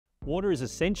Water is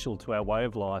essential to our way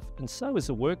of life, and so is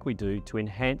the work we do to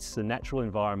enhance the natural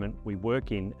environment we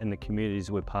work in and the communities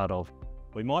we're part of.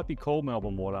 We might be called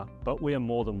Melbourne Water, but we are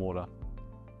more than water.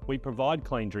 We provide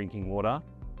clean drinking water.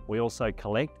 We also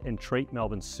collect and treat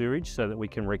Melbourne's sewerage so that we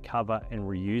can recover and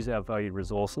reuse our valued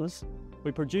resources.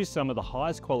 We produce some of the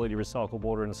highest quality recycled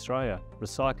water in Australia,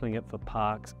 recycling it for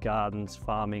parks, gardens,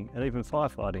 farming, and even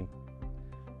firefighting.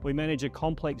 We manage a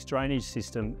complex drainage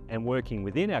system and working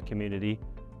within our community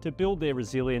to build their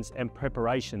resilience and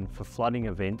preparation for flooding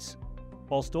events,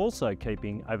 whilst also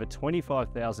keeping over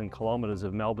 25,000 kilometres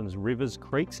of Melbourne's rivers,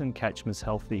 creeks and catchments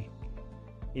healthy.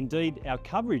 Indeed, our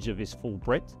coverage of this full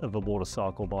breadth of the water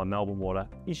cycle by Melbourne Water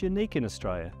is unique in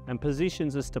Australia and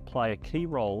positions us to play a key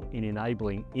role in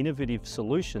enabling innovative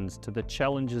solutions to the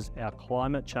challenges our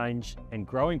climate change and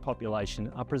growing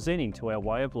population are presenting to our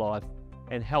way of life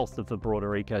and health of the broader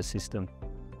ecosystem.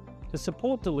 To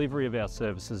support delivery of our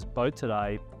services both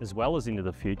today as well as into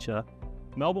the future,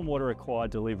 Melbourne Water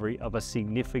acquired delivery of a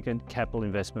significant capital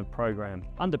investment program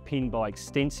underpinned by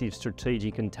extensive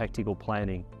strategic and tactical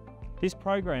planning. This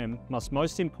program must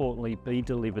most importantly be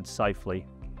delivered safely.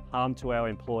 Harm to our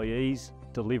employees,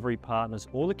 delivery partners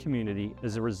or the community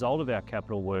as a result of our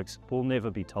capital works will never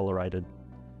be tolerated.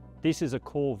 This is a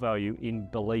core value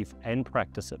in belief and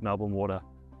practice at Melbourne Water.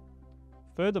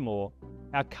 Furthermore,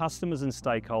 our customers and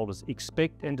stakeholders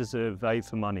expect and deserve value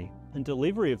for money, and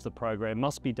delivery of the program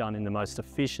must be done in the most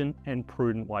efficient and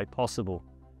prudent way possible.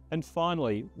 And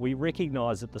finally, we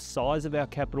recognise that the size of our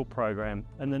capital program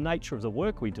and the nature of the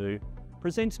work we do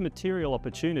presents material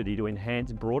opportunity to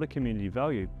enhance broader community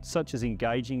value, such as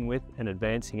engaging with and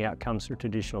advancing outcomes for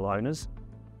traditional owners,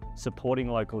 supporting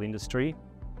local industry,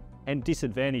 and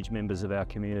disadvantaged members of our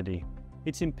community.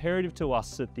 It's imperative to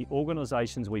us that the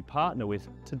organisations we partner with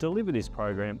to deliver this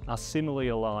program are similarly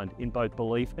aligned in both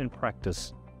belief and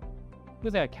practice.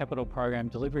 With our capital program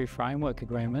delivery framework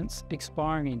agreements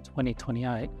expiring in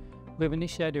 2028, we've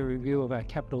initiated a review of our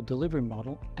capital delivery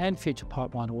model and future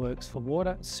pipeline works for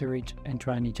water, sewage and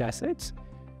drainage assets.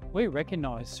 We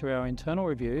recognise through our internal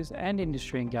reviews and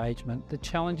industry engagement the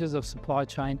challenges of supply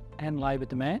chain and labour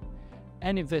demand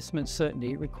and investment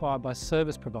certainty required by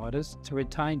service providers to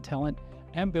retain talent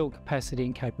and build capacity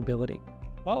and capability.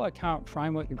 While our current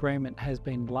framework agreement has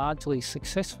been largely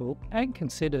successful and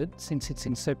considered since its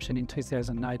inception in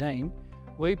 2018,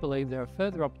 we believe there are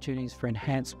further opportunities for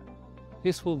enhancement.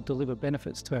 This will deliver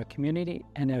benefits to our community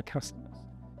and our customers.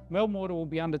 Melbourne Water will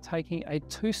be undertaking a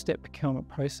two-step procurement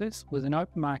process with an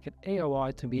open market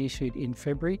EOI to be issued in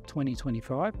February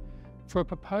 2025 for a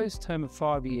proposed term of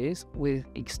 5 years with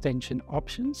extension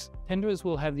options. Tenderers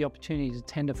will have the opportunity to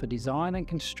tender for design and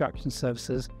construction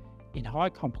services in high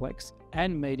complex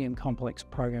and medium complex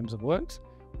programs of works,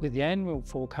 with the annual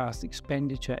forecast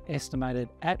expenditure estimated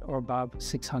at or above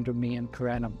 $600 million per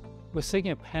annum. We're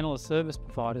seeking a panel of service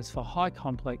providers for high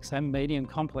complex and medium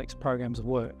complex programs of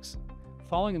works.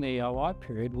 Following the EOI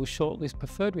period, we'll shortlist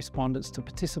preferred respondents to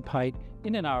participate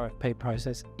in an RFP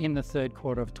process in the third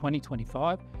quarter of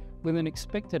 2025, with an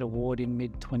expected award in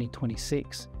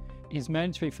mid-2026. It is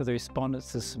mandatory for the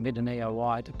respondents to submit an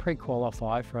EOI to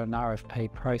pre-qualify for an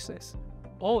RFP process.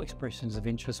 All expressions of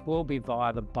interest will be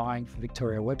via the Buying for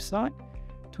Victoria website.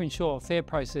 To ensure a fair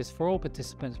process for all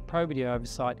participants, probity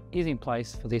oversight is in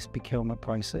place for this procurement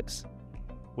process.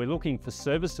 We're looking for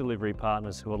service delivery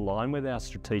partners who align with our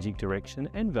strategic direction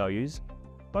and values,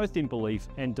 both in belief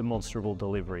and demonstrable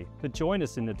delivery, to join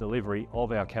us in the delivery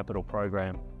of our capital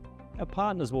program. Our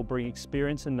partners will bring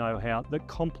experience and know-how that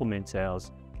complements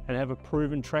ours and have a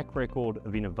proven track record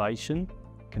of innovation,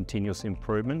 continuous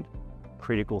improvement,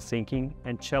 critical thinking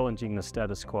and challenging the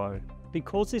status quo.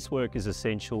 Because this work is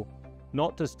essential,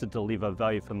 not just to deliver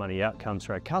value for money outcomes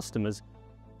for our customers,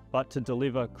 but to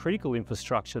deliver critical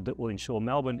infrastructure that will ensure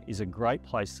Melbourne is a great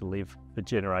place to live for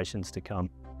generations to come.